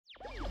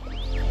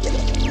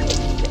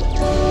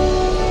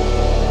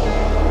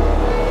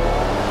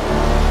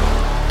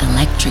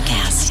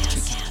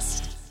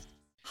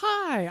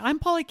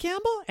Polly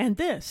Campbell, and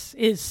this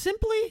is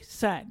Simply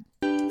Said.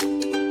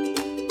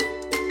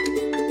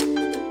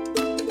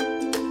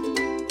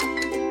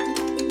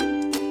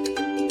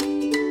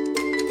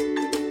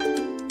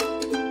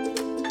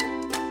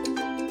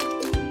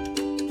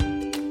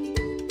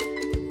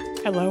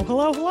 Hello,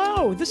 hello,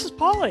 hello. This is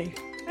Polly,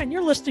 and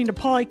you're listening to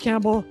Polly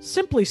Campbell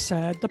Simply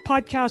Said, the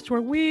podcast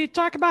where we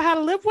talk about how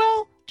to live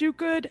well, do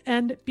good,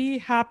 and be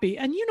happy.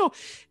 And you know,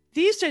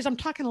 these days I'm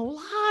talking a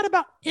lot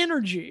about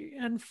energy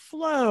and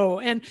flow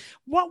and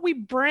what we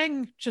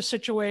bring to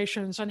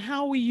situations and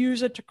how we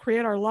use it to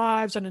create our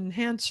lives and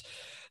enhance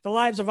the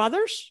lives of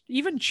others,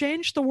 even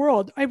change the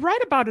world. I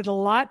write about it a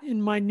lot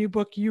in my new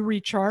book, You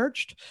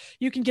Recharged.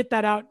 You can get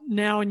that out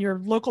now in your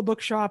local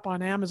bookshop,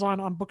 on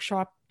Amazon, on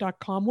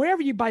bookshop.com,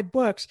 wherever you buy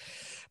books.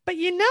 But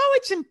you know,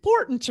 it's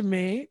important to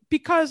me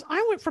because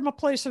I went from a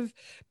place of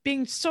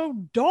being so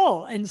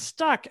dull and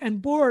stuck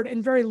and bored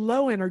and very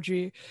low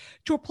energy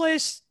to a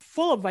place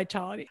full of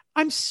vitality.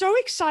 I'm so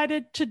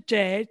excited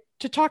today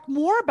to talk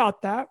more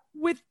about that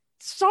with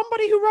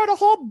somebody who wrote a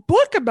whole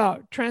book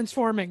about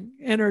transforming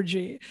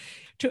energy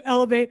to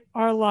elevate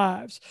our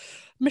lives.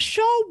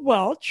 Michelle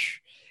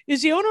Welch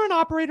is the owner and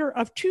operator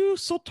of 2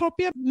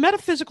 Soultopia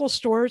metaphysical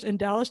stores in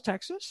Dallas,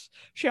 Texas.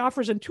 She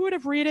offers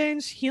intuitive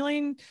readings,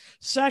 healing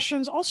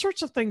sessions, all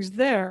sorts of things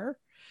there.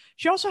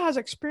 She also has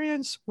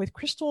experience with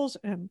crystals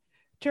and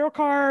tarot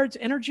cards,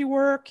 energy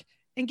work.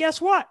 And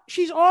guess what?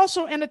 She's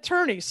also an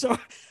attorney. So I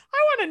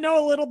want to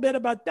know a little bit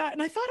about that.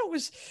 And I thought it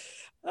was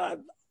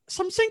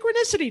some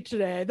synchronicity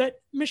today that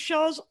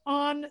Michelle's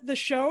on the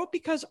show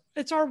because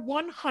it's our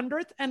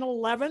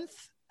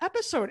 111th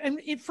episode.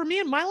 And for me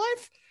in my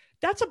life,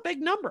 that's a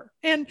big number.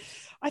 And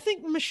I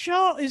think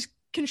Michelle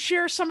can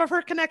share some of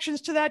her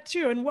connections to that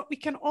too, and what we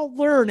can all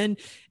learn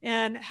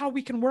and how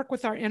we can work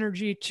with our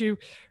energy to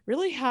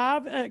really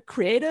have a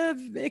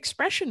creative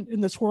expression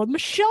in this world.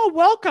 Michelle,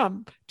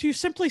 welcome to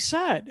Simply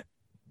Said.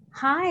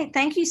 Hi,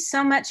 thank you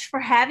so much for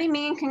having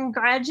me, and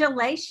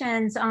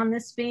congratulations on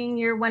this being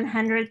your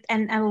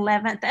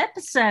 111th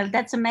episode.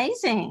 That's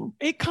amazing.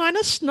 It kind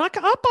of snuck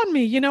up on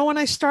me. You know, when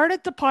I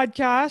started the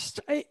podcast,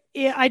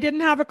 I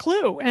didn't have a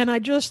clue, and I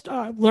just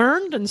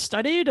learned and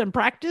studied and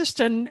practiced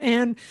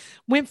and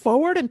went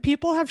forward, and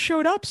people have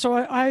showed up. So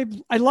I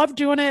love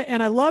doing it,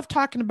 and I love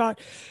talking about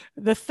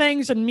the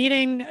things and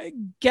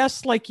meeting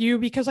guests like you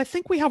because I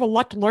think we have a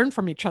lot to learn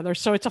from each other.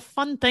 So it's a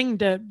fun thing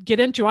to get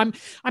into. I'm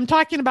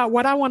talking about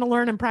what I want to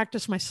learn and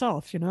practice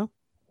myself, you know?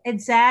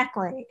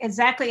 Exactly.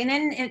 And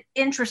then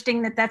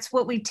interesting that that's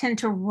what we tend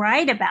to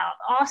write about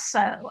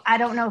also. I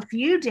don't know if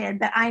you did,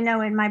 but I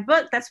know in my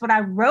book, that's what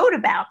I wrote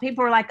about.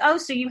 People were like, oh,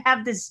 so you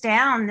have this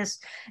down, this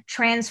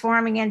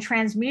transforming and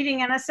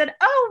transmuting. And I said,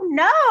 oh,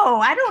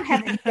 no, I don't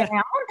have it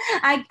down.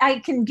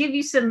 I can give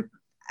you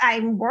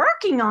I'm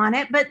working on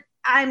it, but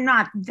I'm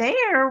not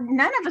there.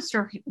 None of us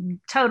are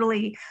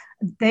totally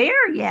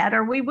there yet,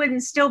 or we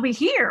wouldn't still be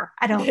here.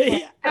 I don't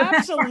think.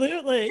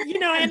 Absolutely. You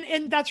know,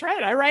 and that's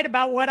right. I write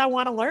about what I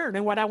want to learn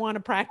and what I want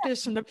to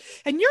practice. And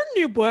your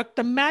new book,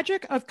 The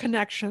Magic of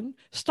Connection,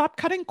 Stop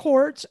Cutting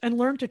Cords and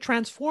Learn to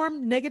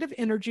Transform Negative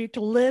Energy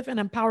to Live an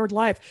Empowered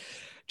Life,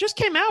 just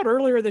came out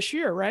earlier this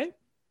year, right?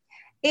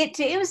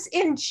 It was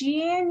in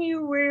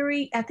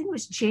January. I think it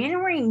was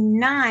January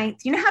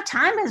 9th. You know how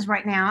time is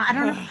right now. I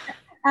don't know.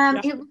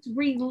 Yeah. It was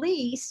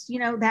released, you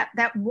know, that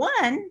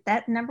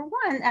number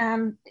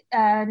one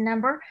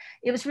number,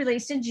 it was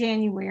released in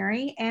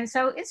January. And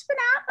so it's been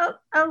out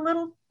a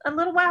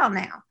little while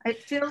now.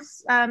 It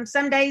feels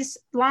some days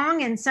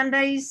long and some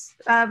days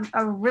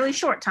a really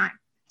short time.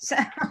 So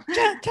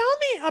tell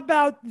me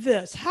about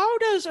this. How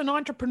does an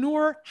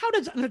entrepreneur, how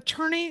does an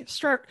attorney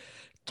start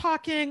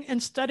talking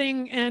and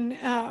studying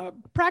and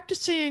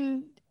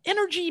practicing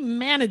energy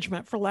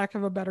management, for lack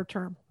of a better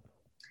term?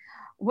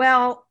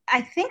 Well,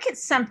 I think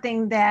it's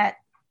something that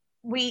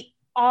we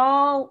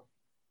all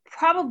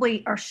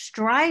probably are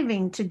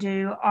striving to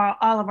do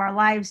all of our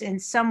lives in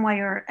some way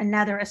or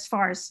another as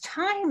far as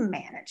time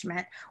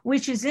management,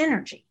 which is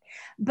energy.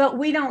 But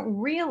we don't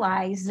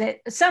realize that,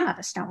 some of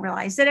us don't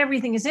realize that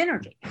everything is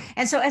energy.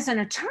 And so as an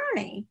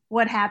attorney,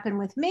 what happened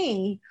with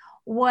me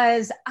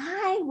was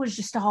I was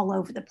just all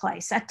over the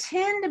place. I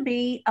tend to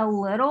be a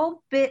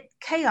little bit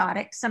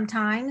chaotic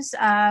sometimes,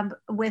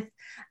 with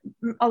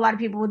a lot of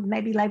people would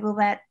maybe label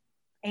that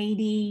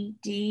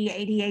ADD,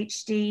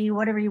 ADHD,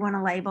 whatever you want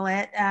to label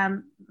it,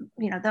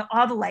 you know,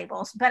 all the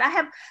labels. But I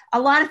have a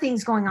lot of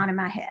things going on in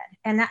my head,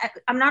 and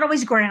I'm not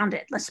always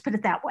grounded. Let's put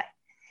it that way.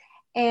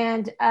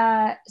 And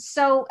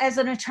so as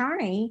an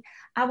attorney,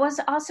 I was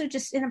also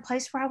just in a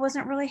place where I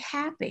wasn't really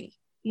happy.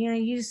 You know,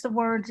 use the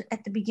word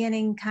at the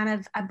beginning, kind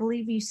of, I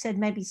believe you said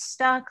maybe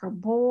stuck or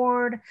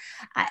bored.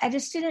 I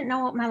just didn't know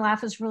what my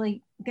life was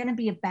really going to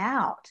be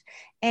about.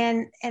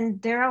 And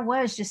there I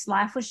was, just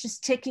life was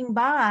just ticking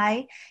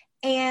by.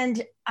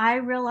 And I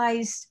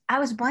realized I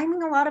was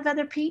blaming a lot of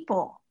other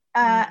people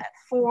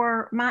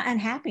for my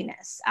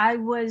unhappiness. I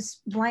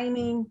was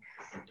blaming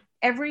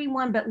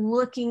everyone, but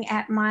looking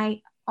at my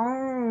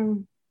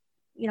own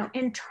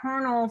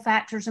internal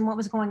factors and what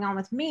was going on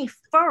with me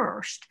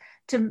first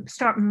to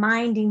start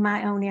minding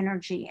my own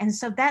energy. And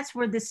so that's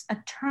where this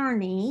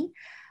attorney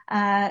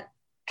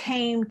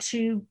came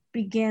to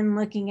begin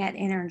looking at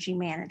energy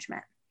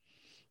management.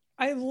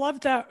 I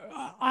love that.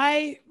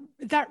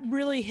 That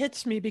really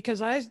hits me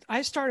because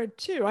I started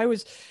too. I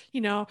was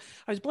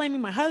blaming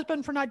my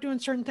husband for not doing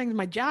certain things.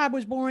 My job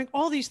was boring,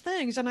 all these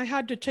things. And I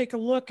had to take a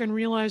look and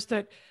realize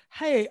that,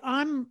 hey,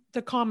 I'm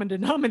the common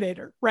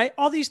denominator, right?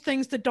 All these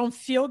things that don't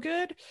feel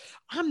good,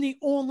 I'm the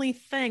only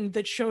thing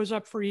that shows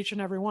up for each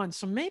and every one.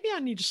 So maybe I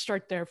need to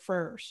start there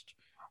first.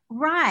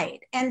 Right.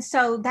 And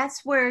so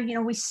that's where,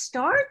 we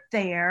start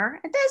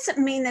there. It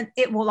doesn't mean that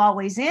it will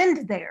always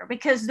end there,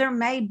 because there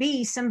may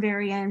be some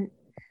very,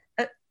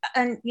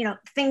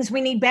 things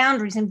we need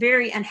boundaries and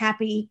very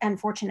unhappy,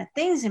 unfortunate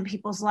things in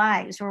people's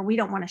lives, or we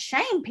don't want to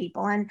shame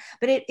people.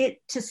 But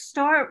it to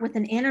start with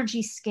an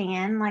energy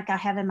scan, like I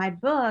have in my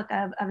book,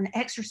 of an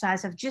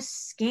exercise of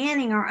just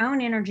scanning our own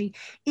energy.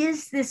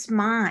 Is this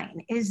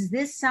mine? Is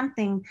this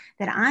something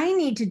that I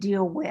need to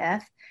deal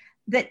with,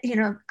 that,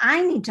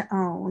 I need to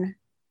own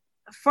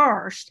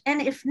first?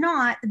 And if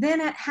not,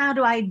 then how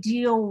do I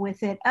deal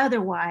with it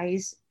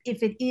otherwise,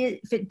 if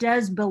it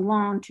does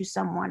belong to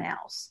someone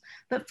else?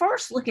 But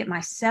first, look at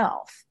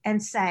myself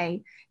and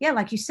say, yeah,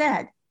 like you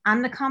said,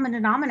 I'm the common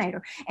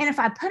denominator. And if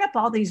I put up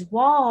all these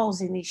walls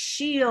and these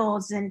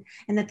shields and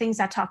the things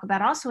I talk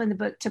about also in the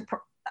book,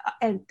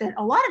 and that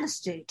a lot of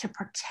us do to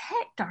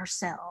protect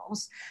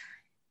ourselves,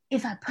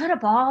 if I put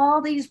up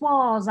all these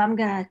walls, I'm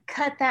going to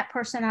cut that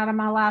person out of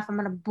my life, I'm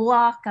going to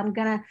block, I'm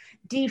going to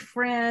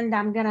defriend,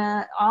 I'm going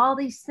to all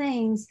these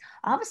things.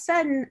 All of a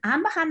sudden,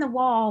 I'm behind the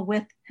wall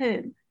with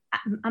who?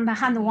 I'm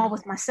behind the wall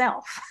with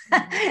myself.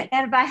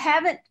 And if I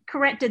haven't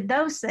corrected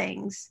those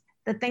things,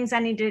 the things I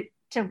need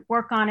to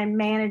work on and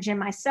manage in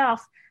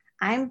myself,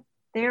 I'm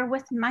there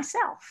with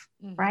myself,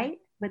 right?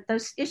 With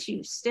those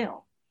issues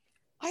still.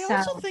 I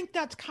also think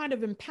that's kind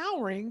of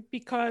empowering,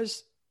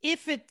 because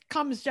if it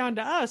comes down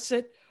to us,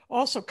 it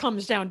also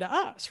comes down to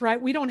us,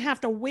 right? We don't have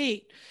to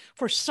wait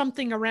for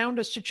something around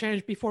us to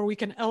change before we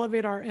can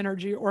elevate our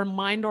energy or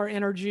mind our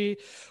energy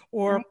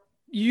or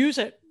use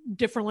it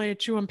differently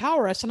to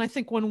empower us. And I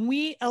think when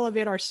we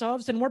elevate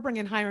ourselves, then we're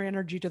bringing higher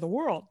energy to the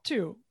world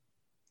too.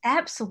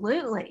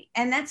 Absolutely.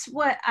 And that's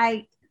what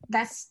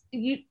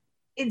you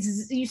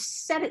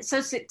said it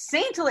so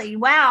succinctly.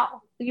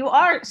 Wow. You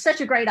are such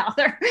a great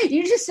author.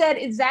 You just said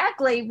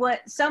exactly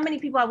what so many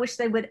people, I wish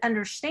they would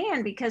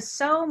understand, because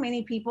so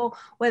many people,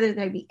 whether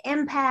they be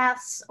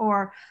empaths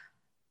or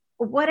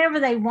whatever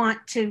they want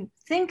to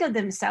think of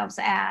themselves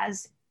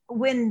as,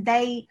 when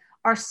they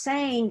are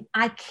saying,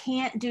 I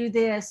can't do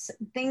this,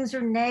 things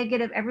are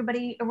negative,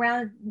 everybody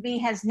around me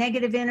has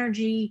negative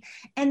energy,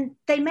 and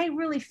they may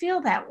really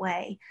feel that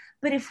way.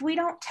 But if we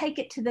don't take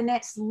it to the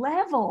next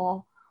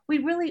level, we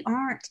really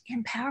aren't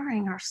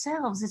empowering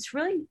ourselves. It's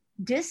really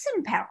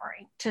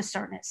disempowering to a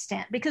certain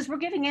extent, because we're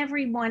giving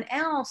everyone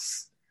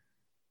else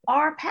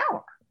our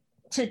power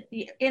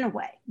in a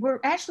way. We're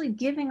actually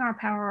giving our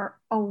power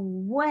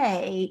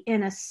away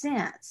in a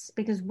sense,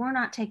 because we're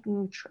not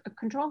taking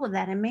control of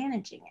that and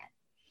managing it.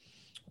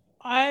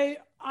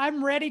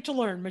 I'm ready to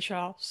learn,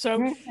 Michelle.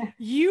 So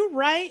you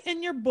write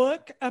in your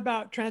book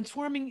about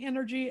transforming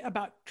energy,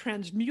 about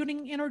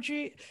transmuting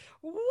energy.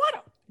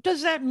 What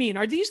does that mean?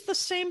 Are these the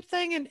same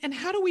thing? And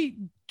how do we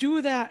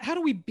do that? How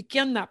do we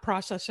begin that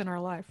process in our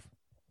life?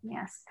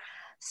 Yes.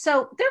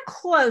 So they're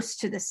close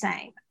to the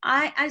same.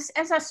 As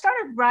I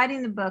started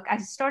writing the book, I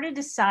started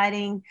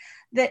deciding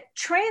that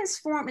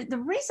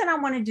the reason I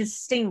want to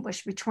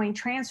distinguish between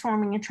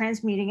transforming and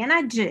transmuting, and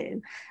I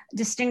do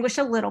distinguish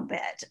a little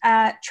bit.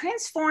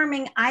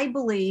 Transforming, I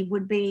believe,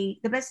 would be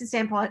the best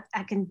example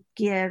I can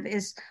give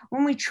is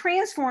when we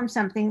transform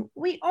something,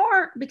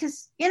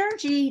 because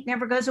energy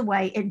never goes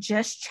away, it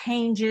just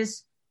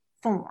changes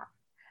form.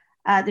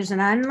 There's an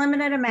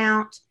unlimited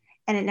amount,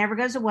 and it never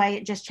goes away.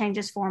 It just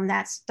changes form.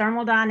 That's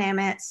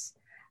thermodynamics,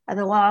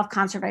 the law of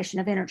conservation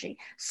of energy.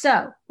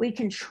 So we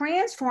can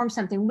transform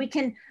something. We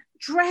can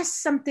dress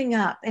something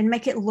up and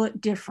make it look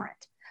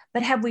different.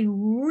 But have we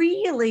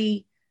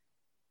really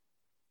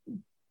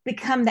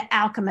become the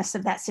alchemist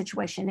of that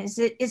situation? Is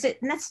it,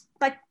 and that's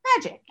like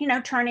magic,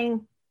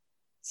 turning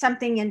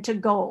something into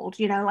gold,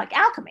 like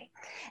alchemy.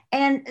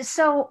 And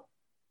so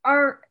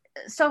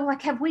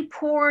have we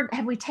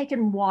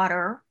taken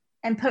water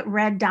and put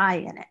red dye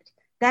in it?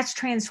 That's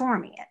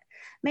transforming it.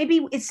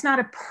 Maybe it's not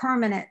a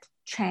permanent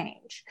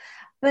change,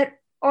 but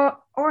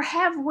or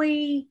have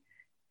we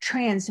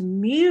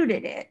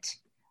transmuted it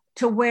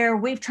to where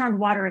we've turned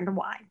water into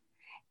wine,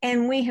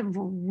 and we have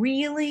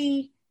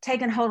really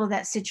taken hold of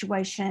that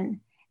situation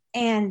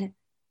and,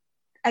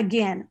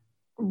 again,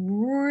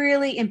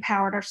 really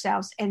empowered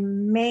ourselves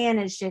and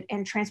managed it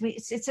and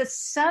transmuted. It's a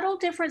subtle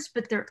difference,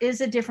 but there is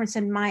a difference,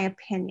 in my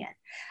opinion,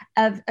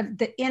 of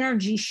the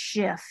energy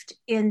shift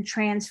in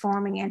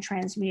transforming and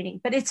transmuting.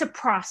 But it's a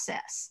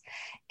process,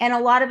 and a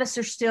lot of us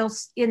are still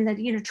in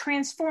the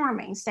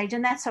transforming stage,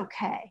 and that's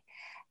okay.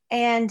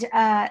 And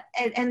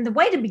the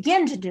way to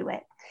begin to do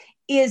it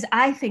is,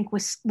 I think,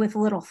 with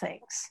little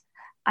things.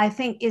 I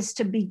think is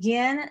to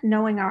begin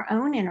knowing our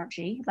own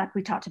energy, like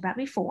we talked about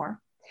before,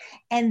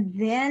 and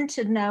then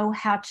to know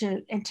how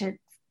to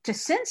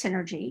sense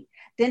energy,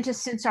 then to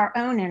sense our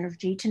own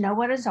energy, to know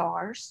what is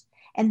ours,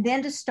 and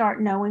then to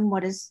start knowing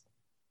what is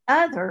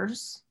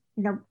others,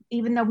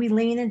 even though we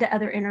lean into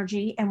other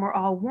energy and we're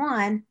all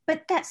one,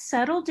 but that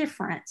subtle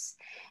difference.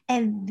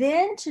 And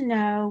then to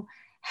know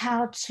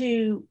how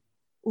to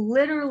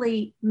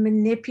literally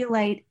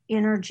manipulate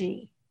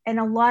energy. And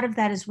a lot of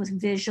that is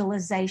with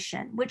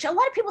visualization, which a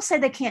lot of people say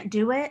they can't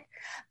do it.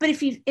 But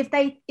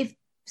if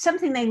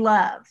something they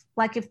love,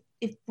 like if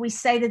we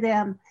say to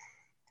them,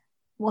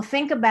 well,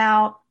 think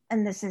about,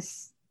 and this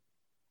is,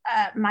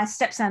 my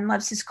stepson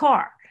loves his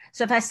car.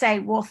 So if I say,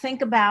 well,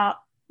 think about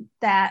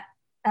that,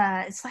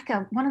 it's like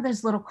one of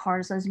those little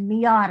cars, those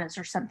Miatas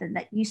or something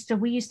that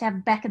we used to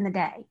have back in the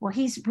day. Well,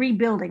 he's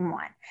rebuilding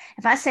one.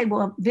 If I say,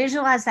 well,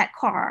 visualize that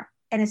car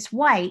and it's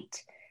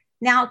white,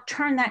 now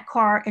turn that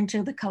car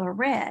into the color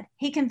red.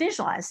 He can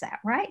visualize that,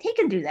 right? He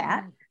can do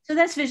that. So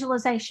that's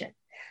visualization.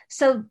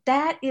 So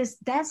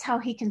that's how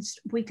we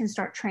can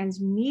start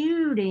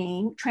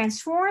transforming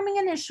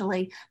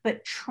initially,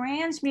 but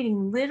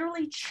transmuting,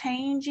 literally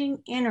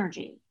changing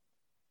energy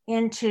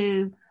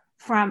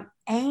from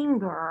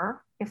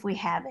anger, if we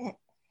have it,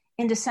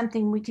 into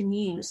something we can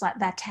use, like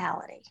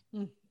vitality.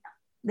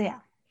 Yeah.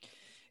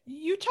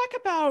 You talk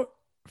about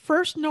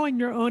first knowing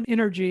your own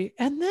energy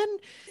and then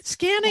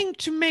scanning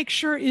to make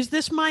sure, is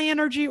this my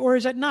energy or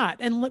is it not?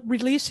 And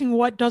releasing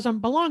what doesn't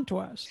belong to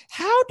us.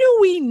 How do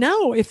we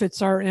know if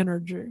it's our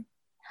energy?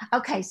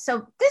 Okay,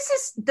 so this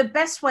is the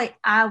best way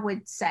I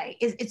would say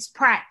is it's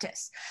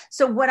practice.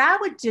 So what I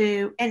would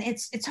do, and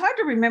it's hard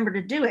to remember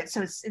to do it.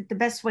 So it's the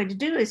best way to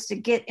do is to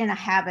get in a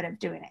habit of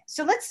doing it.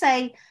 So let's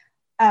say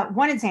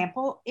one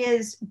example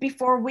is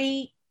before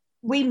we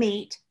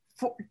meet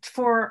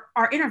for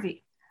our interview,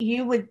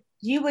 you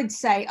would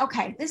say,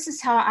 okay, this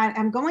is how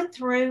I'm going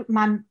through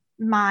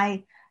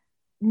my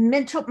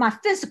mental, my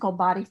physical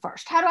body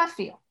first. How do I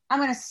feel?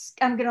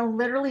 I'm gonna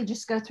literally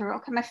just go through.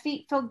 Okay, my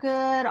feet feel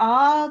good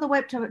all the way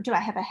up to. Do I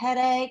have a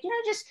headache?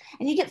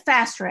 And you get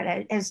faster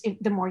at it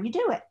the more you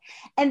do it.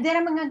 And then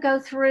I'm gonna go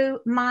through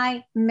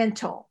my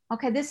mental.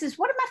 Okay, this is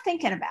what am I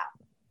thinking about?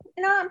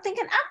 I'm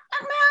thinking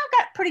I've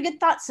got pretty good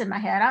thoughts in my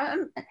head.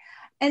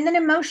 And then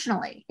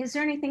emotionally, is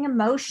there anything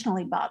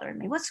emotionally bothering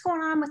me? What's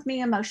going on with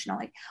me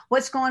emotionally?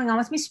 What's going on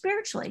with me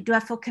spiritually? Do I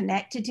feel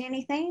connected to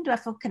anything? Do I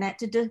feel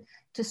connected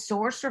to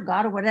source or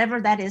God or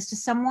whatever that is to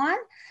someone?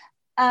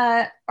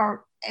 And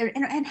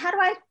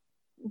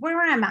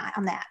where am I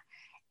on that?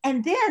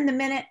 And then the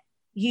minute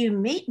you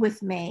meet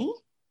with me,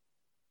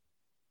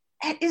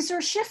 is there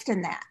a shift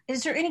in that?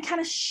 Is there any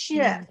kind of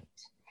shift? Mm.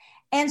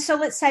 And so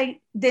let's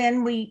say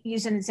then we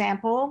use an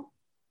example,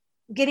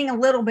 getting a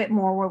little bit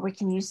more where we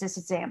can use this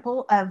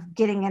example of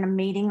getting in a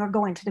meeting or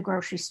going to the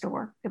grocery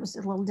store. It was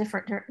a little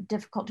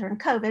difficult during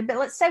COVID, but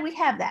let's say we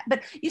have that,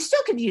 but you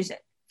still could use it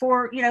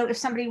for, if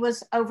somebody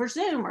was over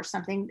Zoom or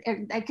something,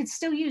 they could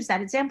still use that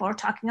example, or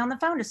talking on the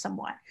phone to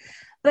someone.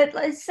 But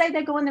let's say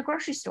they go in the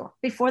grocery store.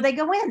 Before they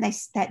go in, they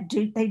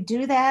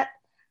do that,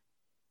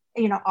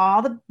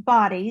 all the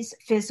bodies,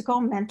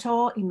 physical,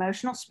 mental,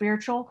 emotional,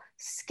 spiritual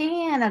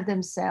scan of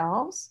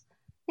themselves.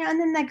 And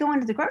then they go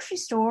into the grocery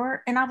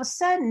store, and all of a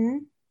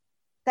sudden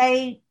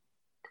they're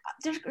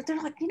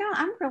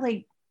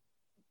like,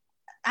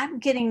 I'm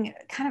getting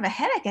kind of a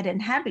headache I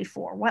didn't have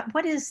before.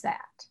 What is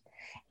that?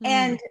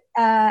 And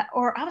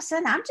or all of a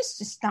sudden I'm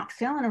just not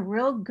feeling a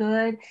real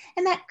good.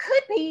 And that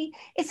could be,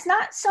 it's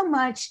not so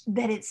much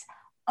that it's,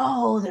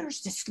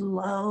 there's this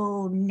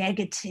low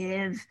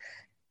negative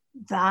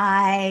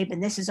vibe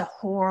and this is a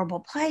horrible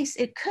place.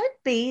 It could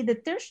be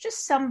that there's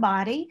just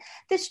somebody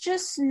that's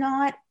just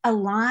not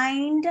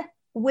aligned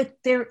with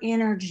their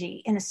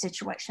energy in a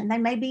situation. They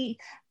may be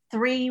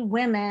 3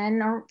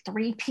 women or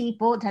 3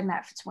 people, it doesn't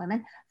matter if it's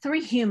women,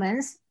 3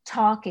 humans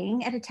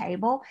talking at a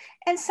table,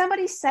 and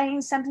somebody's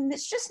saying something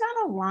that's just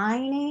not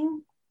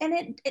aligning, and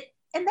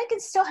and they can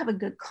still have a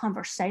good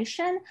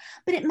conversation,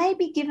 but it may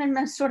be giving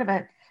them sort of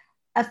a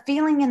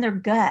feeling in their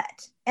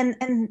gut. And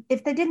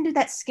if they didn't do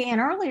that scan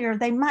earlier,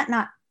 they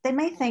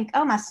may think,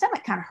 oh, my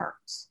stomach kind of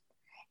hurts.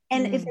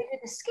 And if they do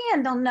the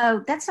scan, they'll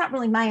know that's not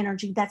really my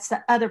energy, that's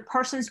the other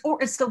person's,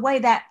 or it's the way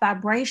that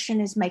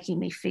vibration is making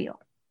me feel.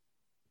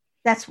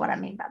 That's what I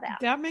mean by that.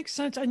 That makes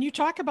sense. And you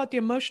talk about the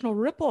emotional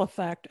ripple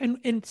effect.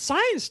 And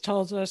science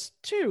tells us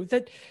too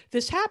that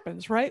this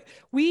happens, right?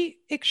 We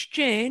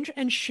exchange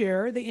and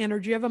share the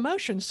energy of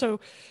emotion.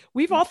 So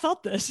we've all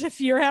felt this. If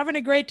you're having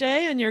a great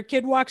day and your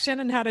kid walks in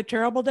and had a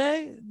terrible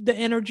day, the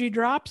energy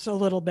drops a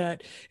little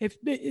bit. If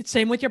it's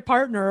same with your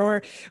partner,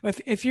 or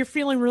if you're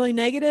feeling really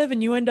negative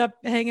and you end up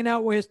hanging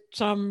out with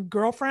some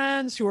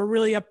girlfriends who are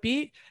really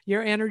upbeat,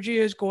 your energy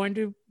is going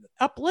to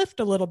uplift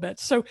a little bit.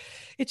 So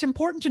it's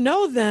important to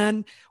know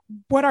then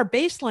what our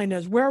baseline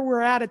is, where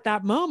we're at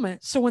that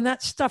moment. So when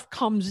that stuff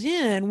comes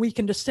in, we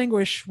can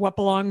distinguish what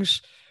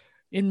belongs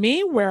in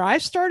me, where I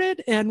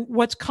started, and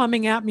what's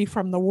coming at me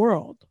from the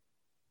world.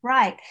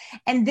 Right.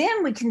 And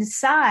then we can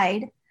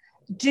decide,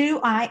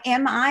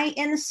 am I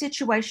in the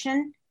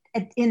situation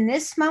in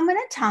this moment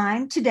in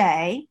time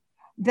today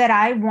that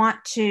I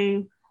want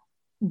to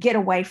get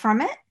away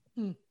from it?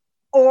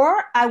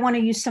 Or I want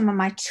to use some of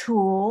my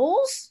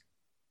tools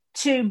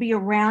to be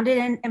around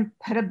it and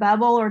put a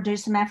bubble or do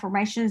some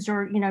affirmations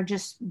or,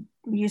 just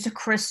use a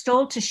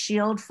crystal to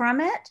shield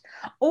from it?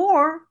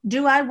 Or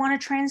do I want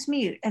to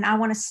transmute and I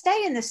want to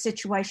stay in this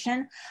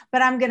situation,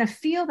 but I'm going to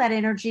feel that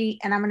energy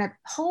and I'm going to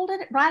hold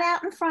it right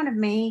out in front of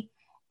me.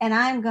 And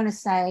I'm going to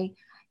say,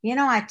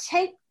 I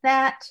take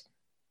that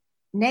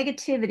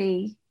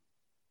negativity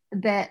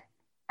that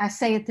I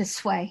say it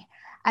this way.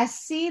 I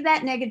see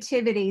that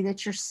negativity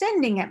that you're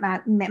sending at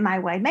my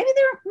way. Maybe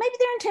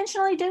they're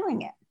intentionally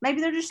doing it. Maybe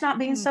they're just not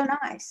being so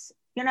nice,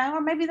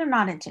 or maybe they're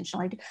not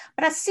intentionally.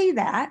 But I see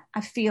that,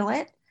 I feel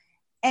it,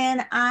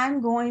 and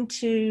I'm going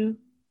to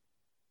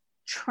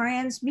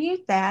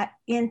transmute that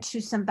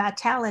into some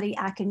vitality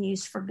I can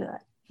use for good.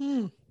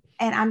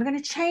 And I'm going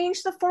to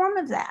change the form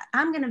of that.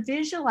 I'm going to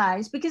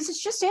visualize, because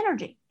it's just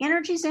energy.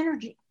 Energy's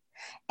energy.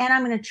 And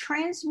I'm going to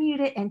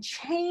transmute it and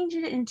change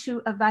it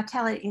into a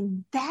vitality.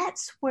 And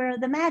that's where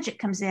the magic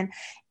comes in.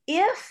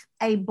 If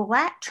a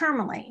black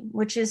tourmaline,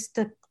 which is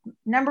the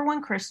number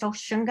one crystal,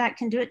 Shungite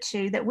can do it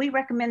too, that we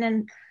recommend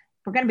in,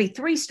 we're going to be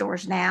 3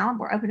 stores now.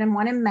 We're opening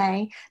one in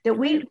May, that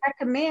we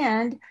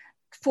recommend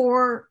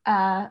for,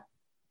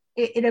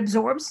 it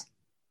absorbs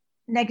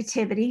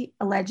negativity,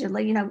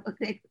 allegedly.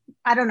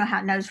 I don't know how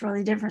it knows really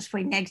the difference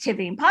between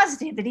negativity and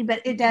positivity,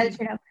 but it does,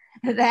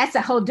 that's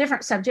a whole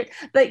different subject.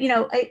 But,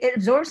 it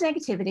absorbs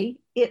negativity,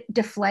 it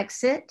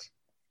deflects it,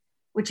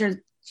 which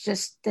are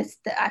just,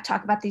 I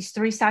talk about these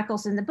 3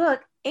 cycles in the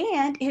book,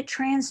 and it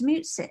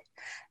transmutes it.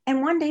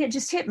 And one day it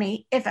just hit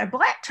me, if a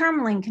black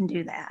tourmaline can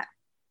do that,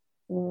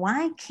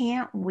 why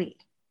can't we?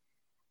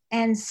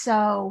 And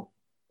so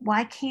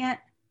why can't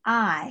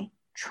I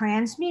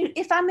transmute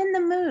if I'm in the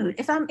mood,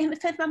 if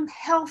I'm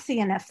healthy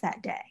enough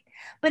that day?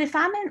 But if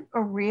I'm in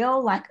a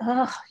real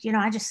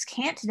I just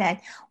can't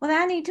today, well,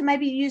 then I need to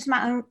maybe use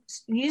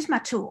my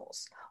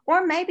tools,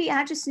 or maybe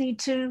I just need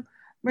to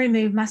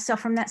remove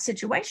myself from that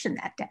situation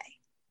that day.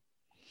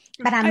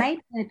 But I may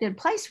be in a good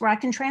place where I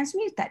can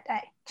transmute that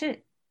day too.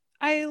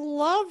 I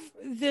love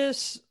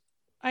this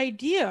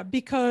idea,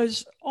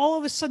 because all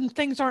of a sudden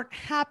things aren't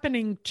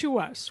happening to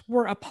us.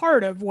 We're a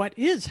part of what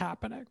is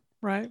happening,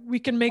 right? We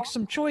can make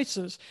some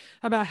choices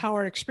about how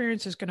our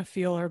experience is going to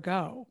feel or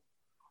go.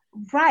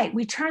 Right.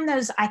 We turn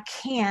those I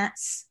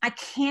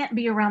can't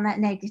be around that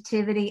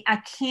negativity. I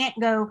can't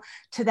go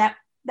to that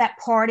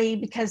party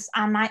because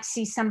I might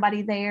see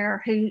somebody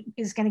there who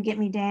is going to get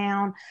me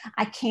down.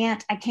 I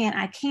can't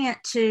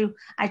to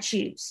I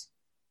choose,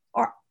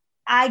 or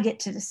I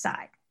get to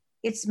decide.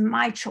 It's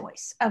my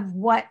choice of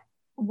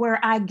where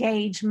I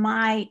gauge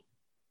my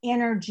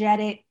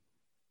energetic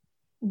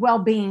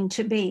well-being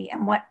to be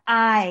and what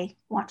I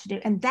want to do.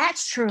 And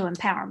that's true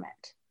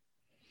empowerment,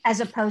 as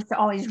opposed to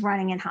always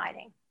running and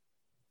hiding.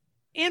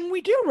 And we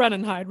do run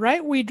and hide,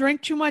 right? We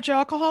drink too much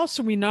alcohol,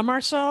 so we numb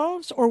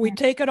ourselves, or we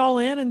take it all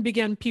in and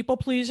begin people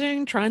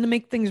pleasing, trying to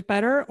make things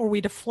better, or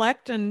we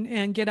deflect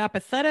and get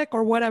apathetic,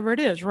 or whatever it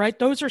is, right?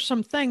 Those are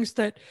some things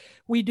that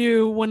we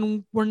do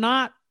when we're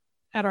not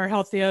at our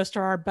healthiest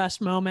or our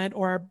best moment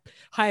or our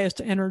highest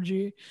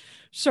energy.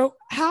 So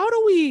how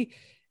do we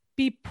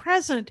be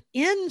present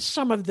in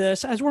some of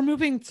this as we're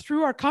moving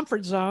through our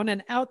comfort zone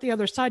and out the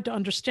other side to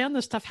understand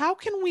this stuff? How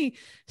can we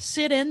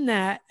sit in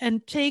that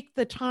and take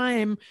the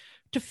time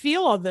to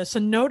feel all this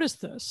and notice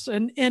this?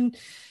 And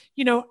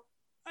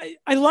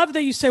I love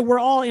that you say we're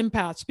all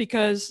empaths,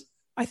 because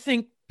I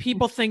think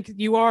people think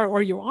you are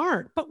or you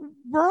aren't, but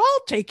we're all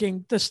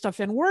taking this stuff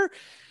in.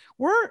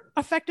 We're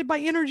affected by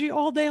energy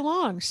all day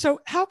long. So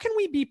how can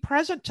we be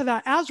present to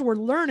that as we're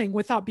learning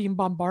without being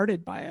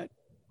bombarded by it?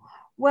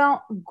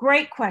 Well,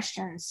 great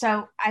question.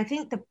 So I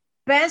think the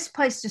best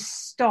place to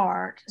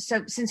start,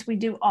 so since we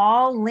do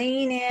all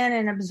lean in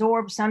and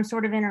absorb some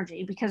sort of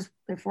energy, because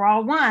if we're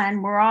all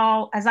one, we're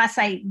all, as I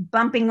say,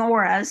 bumping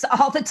auras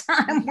all the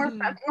time. We're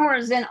bumping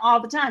auras in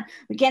all the time.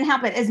 We can't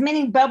help it. As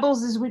many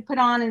bubbles as we put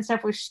on and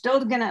stuff, we're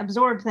still going to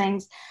absorb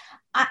things.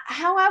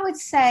 How I would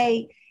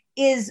say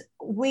is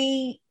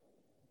we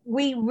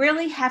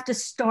really have to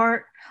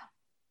start,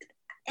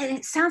 and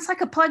it sounds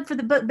like a plug for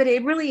the book, but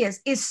it really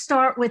is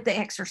start with the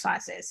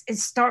exercises.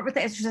 Start with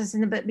the exercises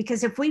in the book,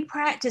 because if we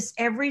practice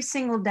every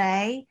single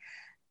day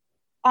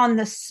on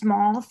the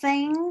small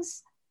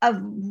things of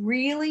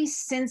really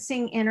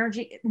sensing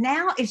energy,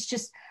 now it's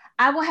just,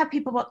 I will have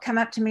people come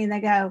up to me and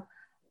they go,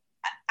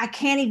 I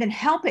can't even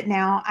help it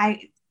now.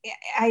 I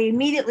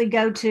immediately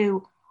go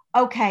to,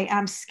 okay,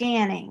 I'm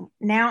scanning.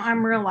 Now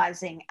I'm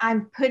realizing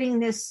I'm putting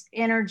this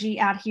energy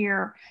out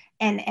here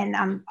and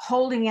I'm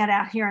holding it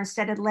out here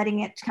instead of letting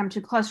it come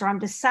too close, or I'm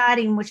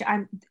deciding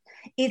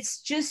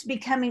it's just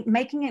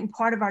making it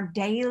part of our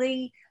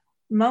daily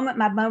moment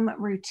by moment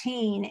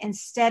routine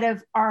instead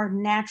of our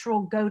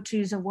natural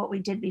go-tos of what we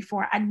did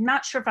before. I'm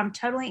not sure if I'm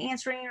totally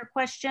answering your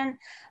question,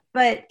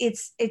 but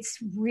it's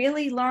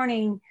really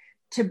learning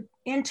to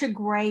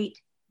integrate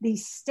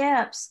these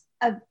steps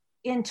of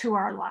into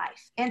our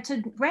life, and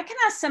to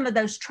recognize some of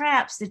those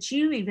traps that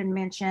you even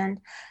mentioned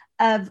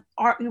of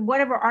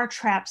whatever our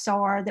traps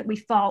are that we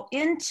fall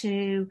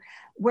into,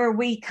 where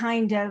we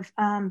kind of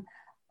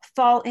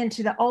fall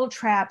into the old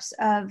traps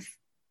of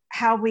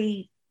how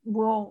we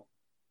will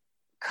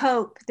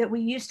cope that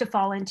we used to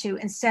fall into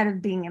instead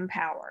of being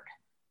empowered.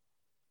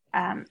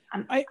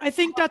 I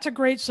think that's a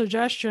great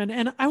suggestion.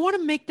 And I want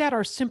to make that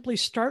our Simply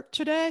Start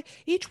today.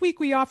 Each week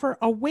we offer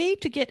a way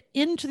to get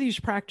into these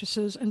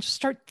practices and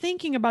start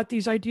thinking about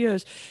these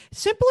ideas.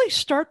 Simply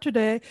start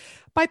today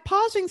by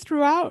pausing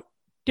throughout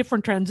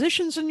different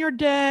transitions in your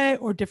day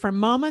or different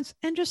moments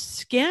and just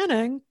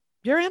scanning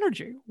your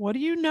energy. What are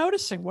you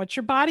noticing? What's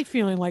your body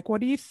feeling like?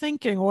 What are you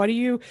thinking? What are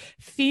you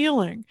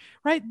feeling?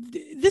 Right?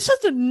 This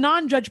is a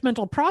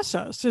non-judgmental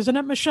process, isn't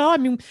it, Michelle? I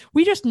mean,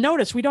 we just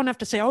notice. We don't have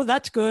to say, oh,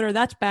 that's good or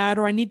that's bad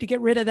or I need to get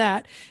rid of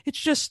that. It's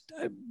just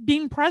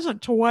being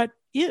present to what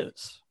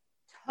is.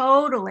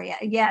 Totally.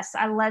 Yes.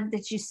 I love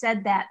that you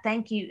said that.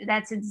 Thank you.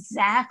 That's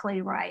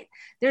exactly right.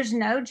 There's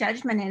no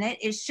judgment in it.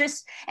 It's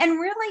just, and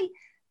really,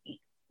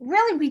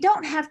 we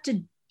don't have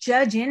to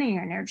judge any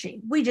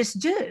energy. We just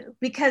do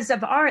because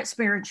of our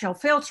experiential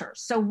filters.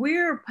 So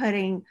we're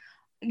putting,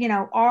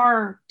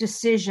 our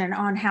decision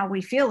on how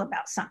we feel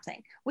about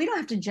something. We don't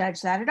have to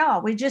judge that at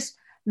all. We just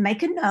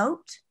make a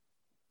note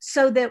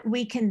so that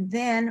we can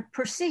then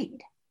proceed.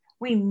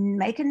 We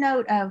make a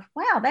note of,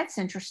 wow, that's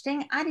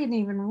interesting. I didn't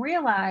even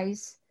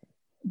realize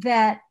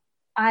that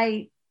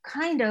I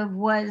kind of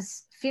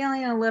was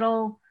feeling a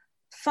little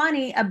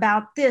funny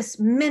about this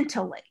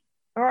mentally,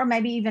 or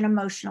maybe even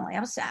emotionally.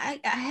 I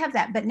have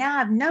that, but now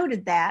I've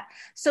noted that.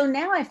 So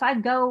now if I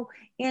go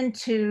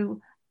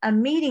into a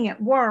meeting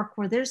at work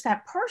where there's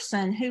that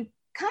person who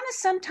kind of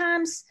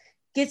sometimes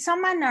gets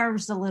on my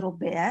nerves a little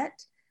bit,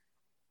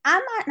 I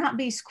might not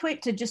be as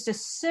quick to just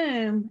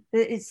assume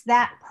that it's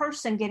that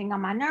person getting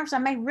on my nerves. I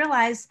may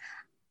realize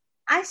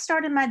I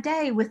started my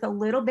day with a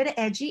little bit of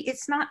edgy.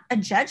 It's not a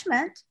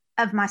judgment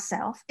of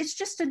myself. It's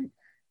just an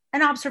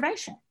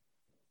observation,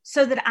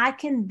 so that I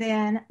can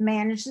then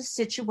manage the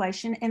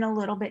situation in a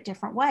little bit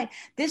different way.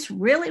 This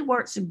really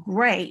works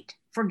great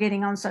for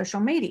getting on social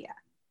media.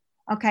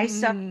 Okay,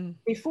 so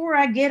before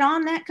I get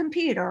on that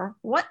computer,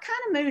 what kind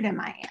of mood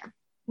am I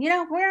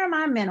in? Where am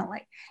I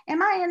mentally?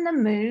 Am I in the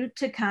mood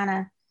to kind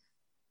of,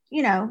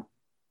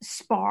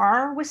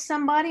 spar with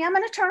somebody? I'm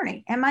an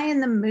attorney. Am I in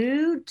the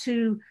mood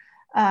to,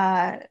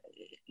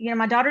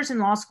 my daughter's in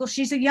law school.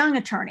 She's a young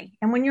attorney.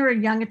 And when you're a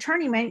young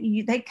attorney,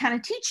 man, they kind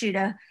of teach you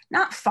to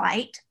not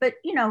fight, but,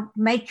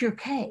 make your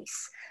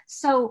case.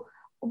 So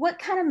what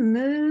kind of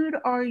mood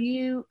are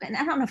you? And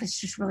I don't know if it's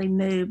just really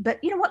mood, but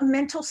what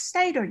mental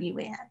state are you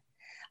in?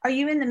 Are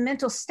you in the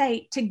mental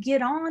state to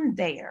get on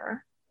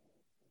there?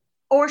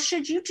 Or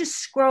should you just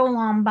scroll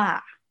on by,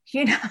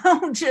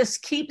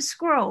 just keep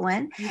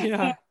scrolling?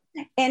 Yeah.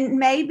 And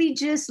maybe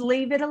just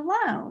leave it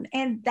alone.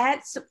 And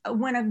that's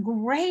when a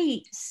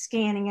great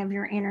scanning of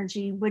your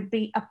energy would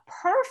be a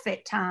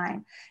perfect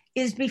time,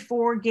 is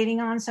before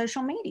getting on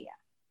social media,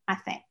 I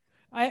think.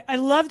 I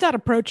love that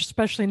approach,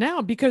 especially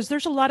now, because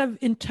there's a lot of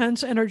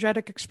intense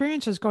energetic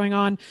experiences going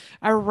on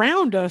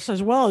around us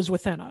as well as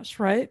within us,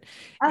 right?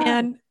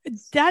 And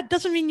that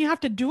doesn't mean you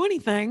have to do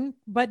anything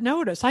but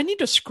notice. I need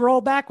to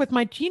scroll back with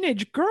my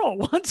teenage girl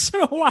once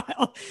in a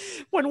while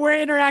when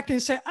we're interacting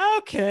and say,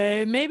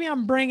 okay, maybe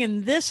I'm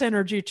bringing this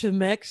energy to the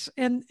mix,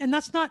 and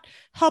that's not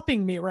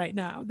helping me right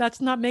now.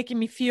 That's not making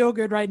me feel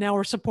good right now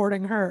or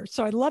supporting her.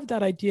 So I love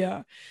that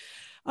idea.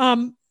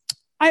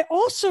 I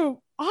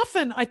also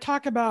often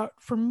talk about,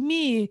 for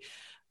me,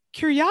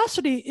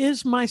 curiosity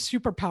is my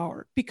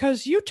superpower,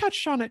 because you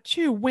touched on it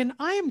too. When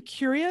I am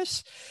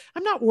curious,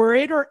 I'm not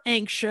worried or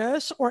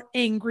anxious or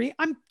angry.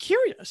 I'm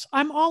curious.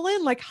 I'm all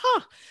in, like,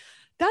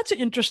 that's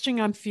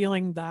interesting. I'm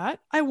feeling that.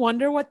 I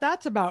wonder what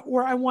that's about.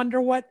 Or I wonder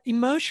what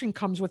emotion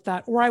comes with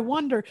that. Or I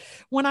wonder,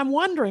 when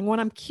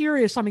I'm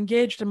curious, I'm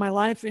engaged in my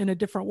life in a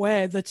different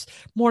way that's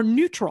more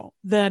neutral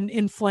than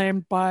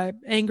inflamed by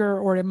anger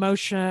or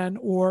emotion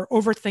or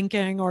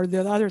overthinking or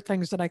the other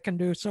things that I can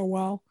do so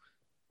well.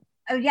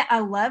 Oh, yeah, I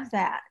love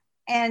that.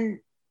 And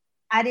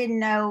I didn't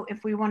know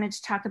if we wanted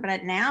to talk about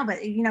it now, but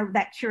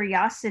that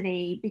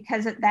curiosity,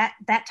 because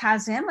that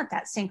ties in with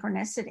that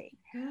synchronicity.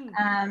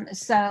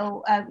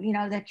 So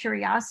the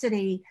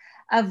curiosity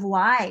of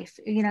life,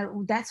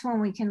 that's when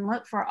we can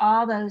look for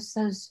all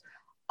those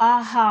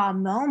aha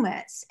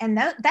moments, and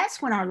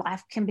that's when our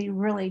life can be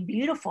really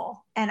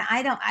beautiful. And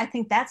I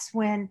think that's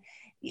when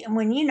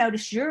you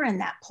notice you're in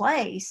that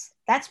place.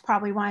 That's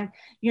probably why,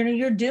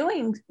 you're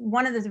doing,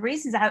 one of the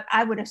reasons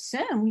I would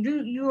assume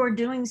you are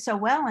doing so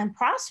well and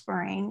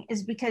prospering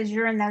is because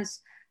you're in those.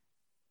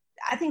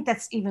 I think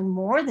that's even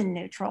more than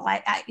neutral.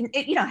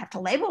 You don't have to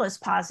label as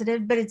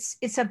positive, but it's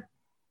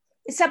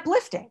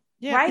uplifting.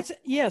 Yeah, right?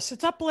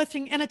 It's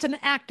uplifting, and it's an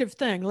active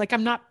thing. Like,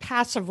 I'm not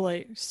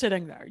passively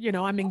sitting there,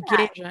 I'm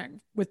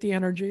engaging with the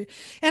energy.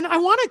 And I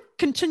want to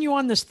continue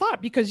on this thought,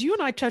 because you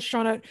and I touched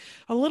on it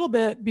a little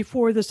bit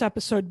before this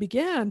episode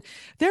began.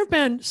 There have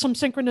been some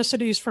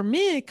synchronicities for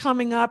me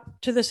coming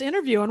up to this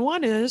interview. And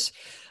one is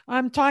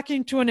I'm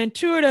talking to an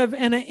intuitive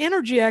and an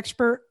energy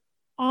expert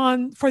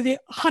on for the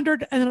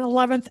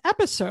 111th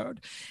episode.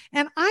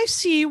 And I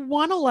see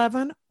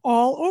 111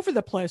 all over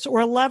the place, or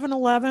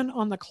 1111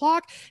 on the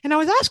clock. And I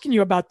was asking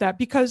you about that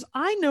because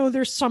I know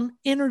there's some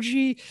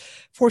energy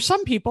for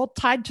some people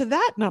tied to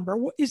that number.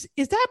 Is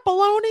that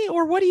baloney,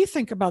 or what do you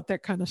think about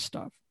that kind of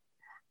stuff?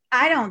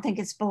 I don't think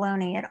it's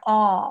baloney at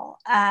all.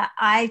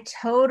 I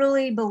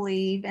totally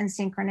believe in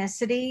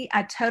synchronicity.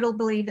 I totally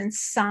believe in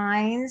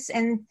signs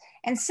and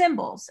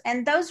symbols.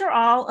 And those are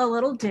all a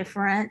little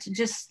different,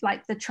 just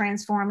like the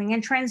transforming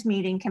and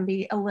transmuting can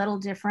be a little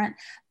different.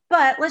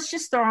 But let's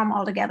just throw them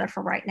all together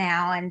for right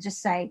now and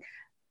just say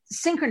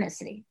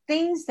synchronicity,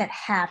 things that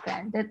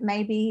happen that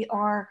maybe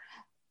are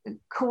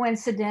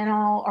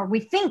coincidental, or we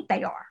think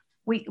they are.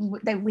 We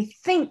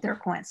think they're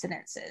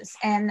coincidences.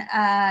 And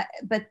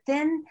but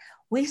then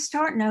we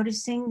start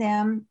noticing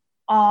them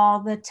all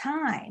the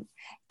time.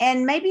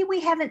 And maybe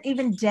we haven't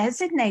even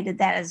designated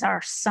that as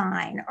our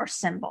sign or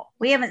symbol.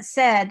 We haven't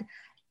said,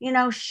 give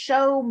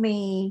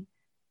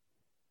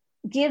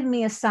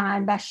me a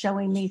sign by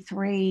showing me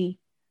three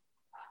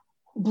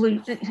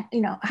blue,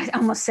 I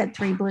almost said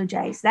three blue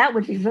jays. That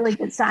would be a really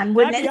good sign,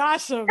 wouldn't That'd it? be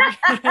awesome.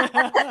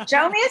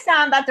 Show me a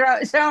sign by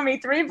showing me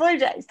three blue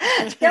jays.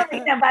 Show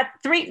me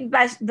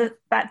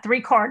by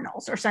three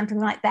cardinals or something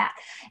like that.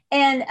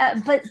 And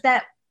but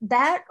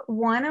that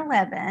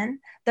 111,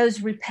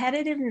 those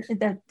repetitive,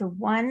 the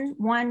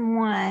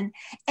 111,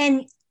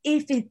 and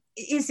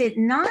is it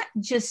not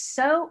just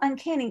so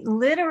uncanny?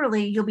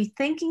 Literally, you'll be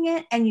thinking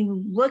it and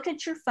you look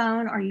at your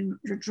phone or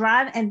you're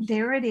driving and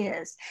there it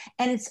is.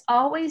 And it's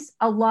always,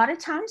 a lot of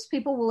times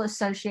people will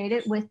associate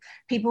it with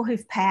people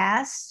who've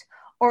passed,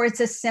 or it's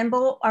a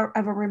symbol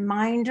of a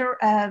reminder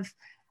of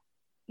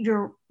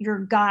your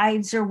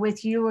guides are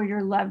with you, or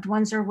your loved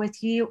ones are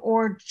with you,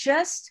 or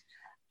just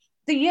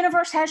the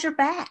universe has your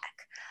back.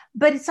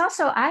 But it's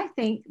also, I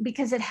think,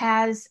 because it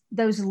has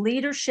those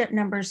leadership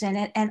numbers in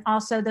it, and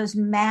also those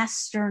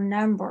master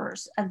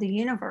numbers of the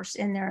universe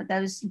in there,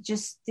 those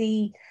just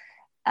the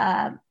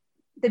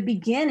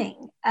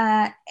beginning,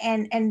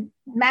 and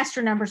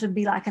master numbers would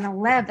be like an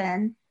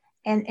 11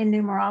 in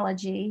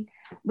numerology,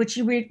 which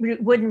you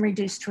wouldn't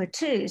reduce to a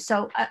 2.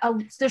 So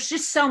there's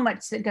just so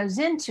much that goes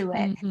into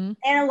it. Mm-hmm.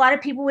 And a lot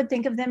of people would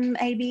think of them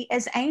maybe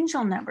as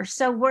angel numbers.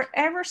 So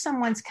wherever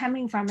someone's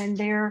coming from in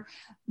their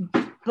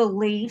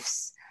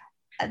beliefs,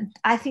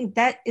 I think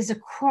that is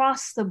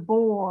across the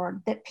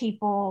board that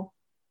people,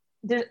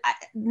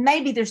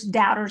 maybe there's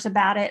doubters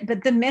about it,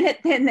 but the minute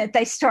then that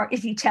they start,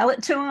 if you tell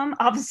it to them,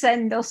 all of a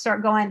sudden they'll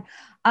start going,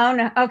 oh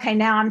no, okay,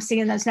 now I'm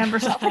seeing those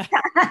numbers all the time.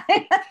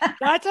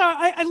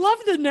 I love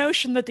the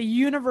notion that the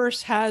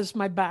universe has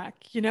my back.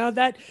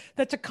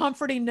 That's a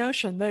comforting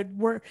notion that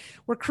we're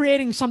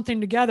creating something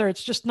together.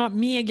 It's just not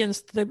me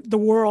against the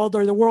world,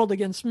 or the world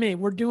against me.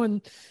 We're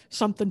doing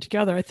something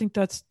together. I think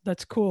that's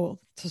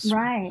cool.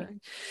 Right.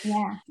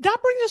 Yeah. That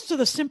brings us to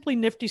the Simply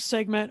Nifty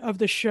segment of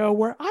the show,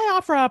 where I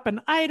offer up an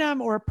item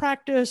or a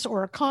practice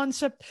or a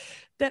concept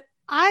that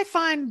I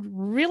find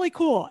really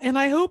cool. And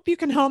I hope you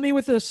can help me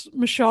with this,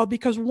 Michelle,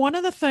 because one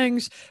of the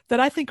things that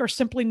I think are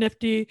simply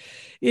nifty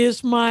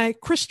is my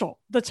crystal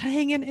that's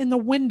hanging in the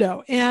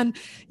window. And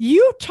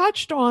you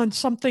touched on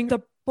something, the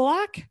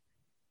black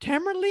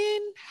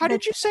tourmaline. How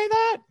did you say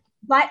that?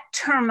 Black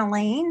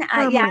tourmaline.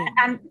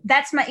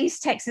 That's my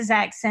East Texas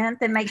accent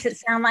that makes it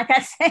sound like I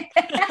said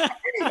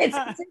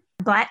it's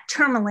black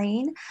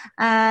tourmaline.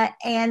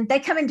 And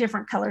they come in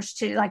different colors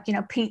too, like,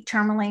 pink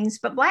tourmalines.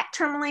 But black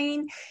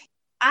tourmaline,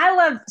 I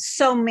love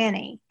so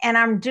many. And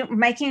I'm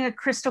making a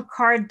crystal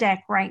card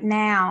deck right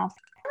now.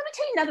 Let me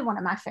tell you another one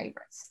of my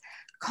favorites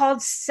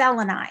called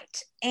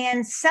selenite.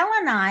 And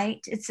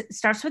selenite, it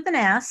starts with an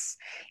S.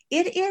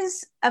 It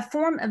is a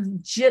form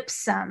of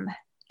gypsum.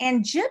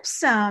 And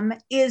gypsum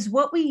is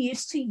what we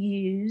used to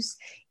use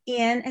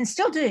in, and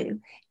still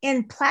do,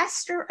 in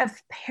plaster of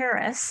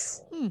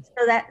Paris.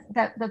 So that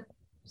the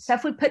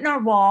stuff we put in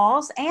our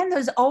walls, and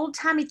those old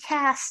timey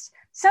casts.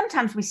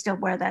 Sometimes we still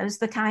wear those,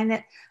 the kind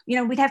that,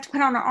 we'd have to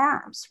put on our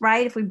arms,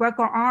 right? If we broke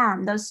our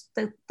arm, those,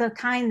 the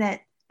kind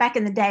that back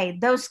in the day,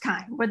 those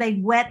kind where they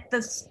wet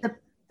the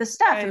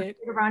stuff right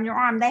around your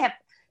arm. They have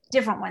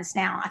different ones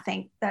now, I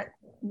think, that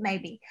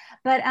maybe,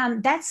 but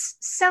that's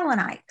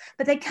selenite.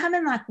 But they come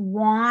in like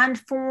wand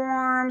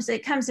forms.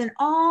 It comes in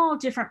all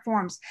different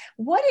forms.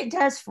 What it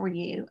does for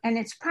you, and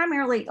it's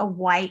primarily a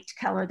white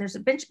color. There's a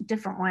bunch of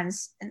different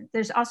ones.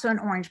 There's also an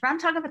orange, but I'm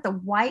talking about the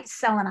white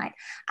selenite.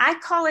 I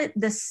call it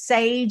the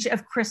sage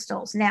of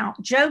crystals. Now,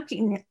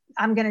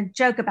 I'm going to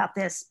joke about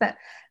this, but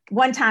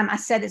one time I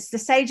said it's the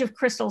sage of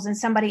crystals, and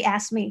somebody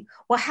asked me,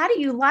 well, how do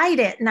you light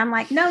it? And I'm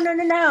like, no.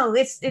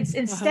 It's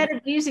instead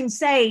of using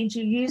sage,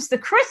 you use the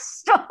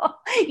crystal.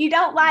 You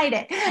don't light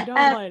it.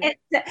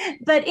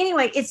 But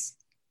anyway,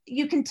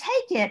 you can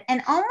take it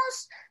and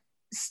almost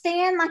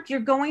stand like you're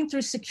going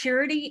through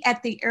security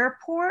at the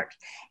airport,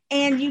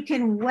 and you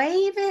can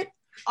wave it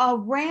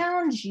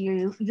around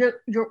you,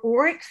 your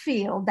auric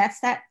field. That's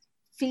that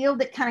field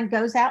that kind of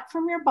goes out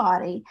from your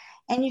body,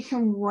 and you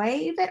can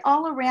wave it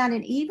all around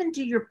and even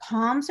do your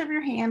palms of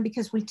your hand,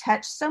 because we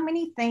touch so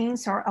many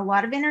things, or a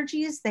lot of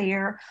energy is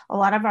there. A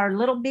lot of our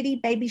little bitty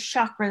baby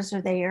chakras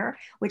are there,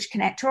 which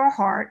connect to our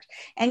heart.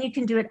 And you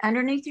can do it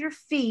underneath your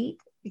feet,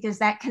 because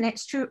that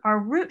connects to our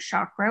root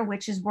chakra,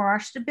 which is where our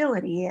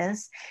stability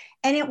is.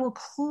 And it will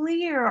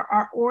clear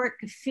our auric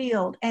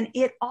field. And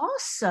it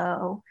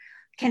also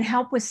can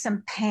help with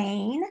some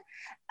pain,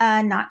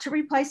 not to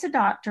replace a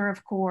doctor,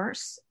 of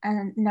course.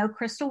 And no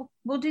crystal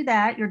will do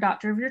that, your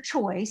doctor of your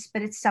choice,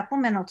 but it's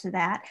supplemental to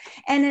that.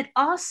 And it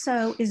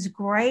also is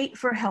great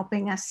for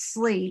helping us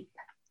sleep.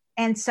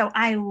 And so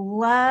I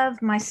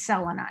love my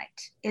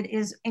selenite. It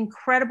is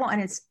incredible,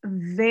 and it's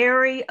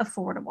very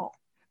affordable.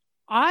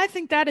 I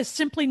think that is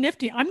simply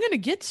nifty. I'm going to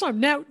get some.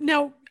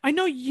 Now, I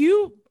know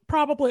you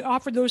probably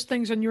offer those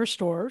things in your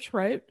stores,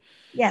 right?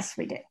 Yes,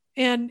 we do.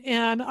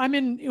 And I'm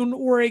in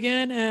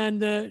Oregon,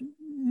 and the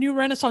New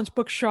Renaissance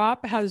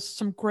Bookshop has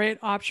some great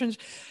options.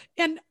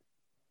 And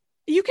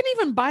you can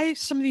even buy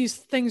some of these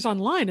things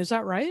online. Is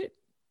that right?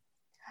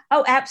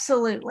 Oh,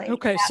 absolutely.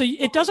 Okay. Absolutely.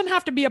 So it doesn't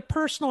have to be a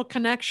personal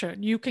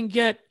connection. You can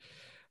get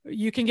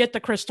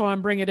the crystal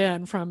and bring it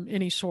in from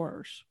any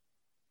source.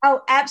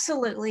 Oh,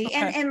 absolutely.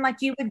 Okay. And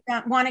like you would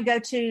want to go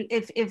to,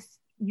 if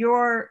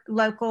your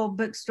local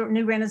bookstore,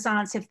 New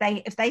Renaissance, if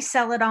they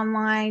sell it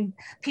online,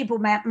 people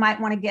might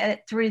want to get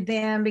it through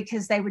them,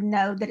 because they would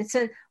know that it's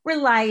a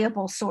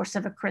reliable source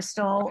of a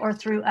crystal, or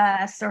through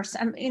us, or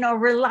some,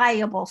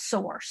 reliable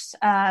source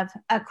of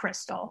a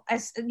crystal.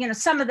 As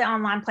some of the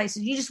online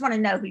places, you just want to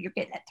know who you're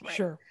getting it through.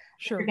 Sure.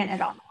 You're getting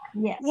it online.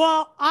 Yes.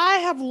 Well, I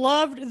have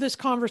loved this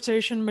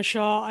conversation,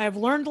 Michelle. I have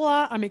learned a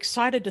lot. I'm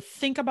excited to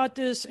think about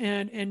this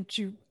and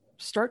to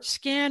start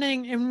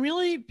scanning and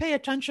really pay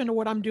attention to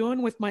what I'm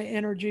doing with my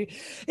energy.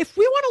 If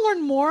we want to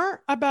learn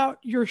more about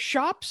your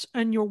shops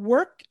and your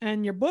work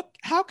and your book,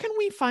 how can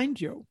we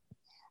find you?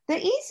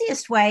 The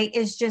easiest way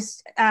is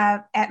just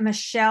at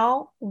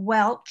Michelle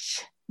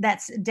Welch.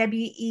 That's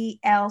WELCH.com.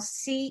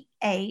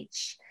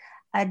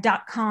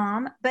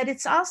 But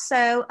it's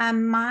also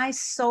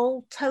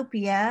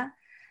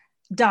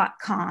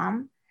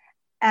mysoultopia.com.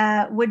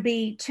 Would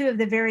be two of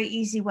the very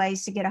easy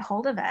ways to get a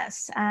hold of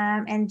us.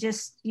 And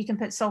just, you can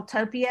put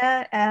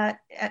Soultopia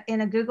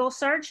in a Google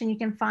search, and you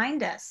can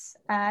find us.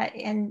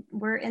 And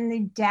we're in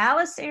the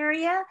Dallas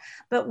area,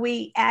 but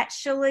we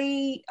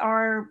actually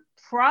are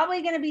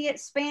probably going to be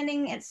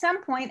expanding at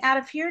some point out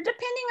of here,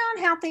 depending on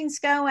how things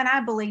go. And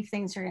I believe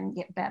things are going to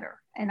get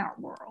better in our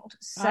world.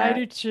 So I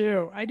do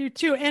too.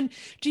 And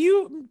do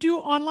you do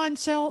online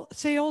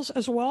sales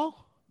as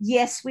well?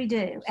 Yes, we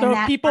do. So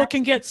people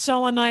can get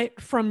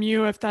selenite from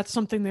you if that's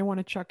something they want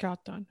to check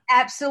out then.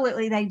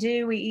 Absolutely, they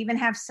do. We even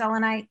have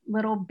selenite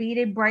little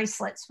beaded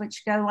bracelets,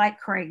 which go like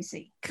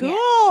crazy.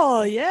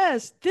 Cool.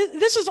 Yes.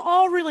 This is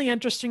all really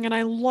interesting. And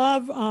I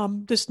love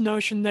this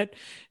notion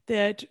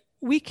that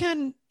we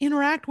can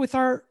interact with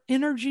our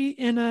energy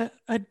in a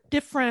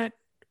different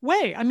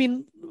way. I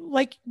mean,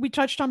 like we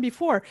touched on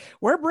before,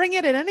 we're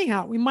bringing it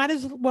anyhow. We might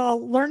as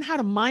well learn how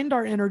to mind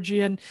our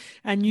energy and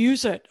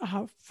use it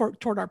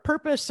toward our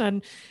purpose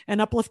and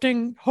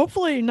uplifting,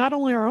 hopefully, not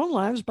only our own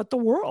lives, but the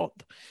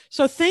world.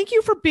 So thank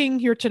you for being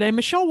here today.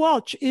 Michelle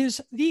Welch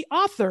is the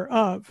author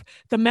of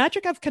The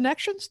Magic of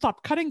Connection,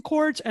 Stop Cutting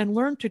Cords and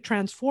Learn to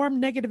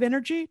Transform Negative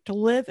Energy to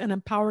Live an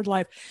Empowered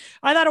Life.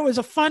 I thought it was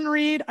a fun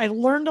read. I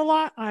learned a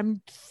lot. I'm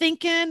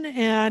thinking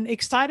and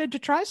excited to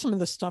try some of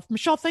this stuff.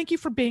 Michelle, thank you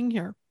for being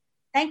here.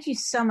 Thank you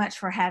so much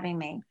for having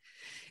me.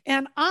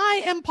 And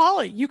I am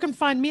Polly. You can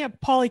find me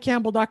at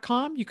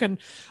pollycampbell.com. You can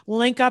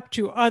link up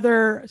to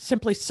other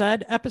Simply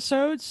Said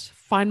episodes.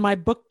 Find my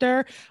book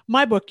there.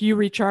 My book, You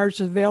Recharge,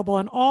 is available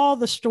in all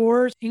the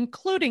stores,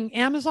 including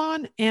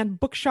Amazon and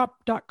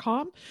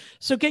bookshop.com.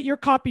 So get your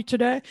copy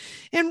today.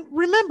 And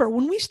remember,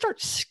 when we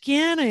start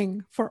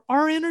scanning for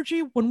our energy,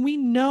 when we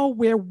know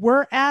where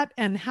we're at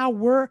and how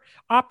we're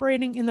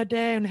operating in the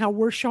day and how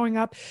we're showing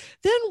up,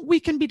 then we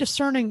can be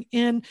discerning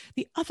in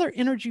the other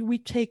energy we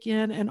take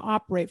in and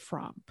operate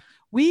from.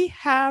 We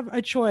have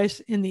a choice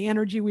in the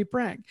energy we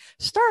bring.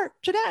 Start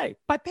today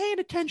by paying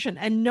attention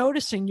and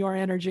noticing your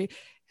energy.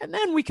 And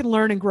then we can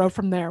learn and grow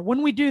from there.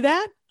 When we do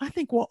that, I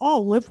think we'll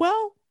all live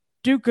well,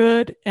 do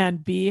good,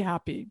 and be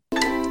happy.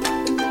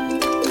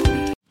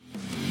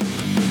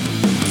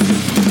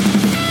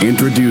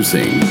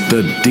 Introducing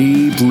the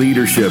Deep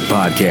Leadership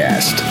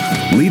Podcast.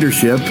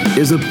 Leadership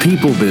is a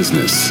people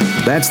business.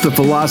 That's the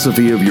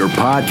philosophy of your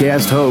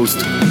podcast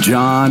host,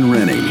 John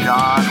Rennie.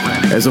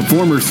 As a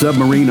former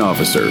submarine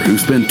officer who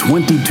spent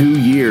 22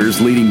 years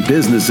leading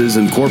businesses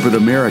in corporate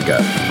America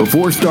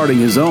before starting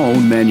his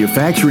own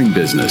manufacturing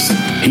business,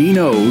 he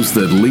knows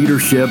that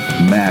leadership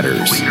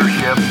matters.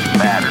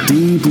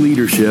 Deep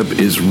Leadership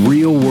is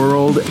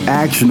real-world,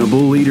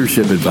 actionable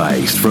leadership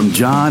advice from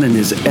John and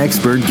his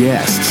expert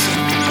guests.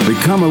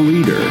 Become a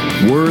leader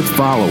worth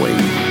following.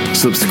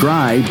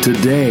 Subscribe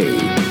today.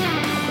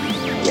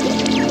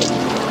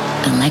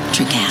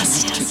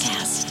 Electricast.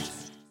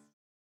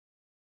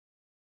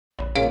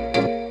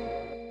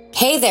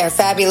 Hey there,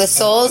 fabulous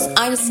souls.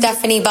 I'm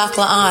Stephanie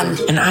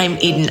Baklaan. And I'm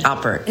Eden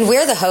Alpert. And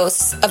we're the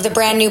hosts of the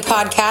brand new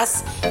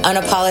podcast,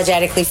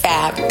 Unapologetically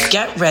Fab.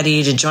 Get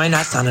ready to join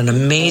us on an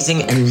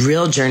amazing and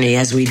real journey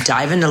as we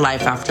dive into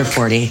life after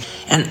 40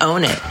 and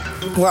own it.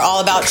 We're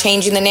all about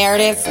changing the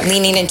narrative,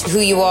 leaning into who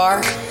you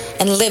are,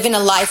 and living a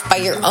life by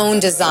your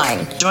own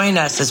design. Join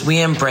us as we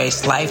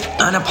embrace life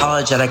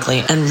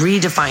unapologetically and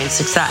redefine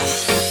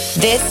success.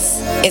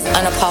 This is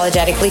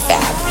Unapologetically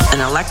Fab,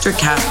 an Electric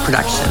Cat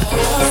production.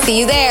 See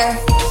you there.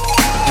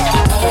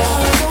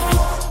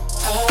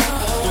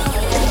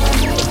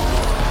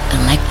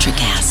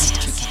 Electricast.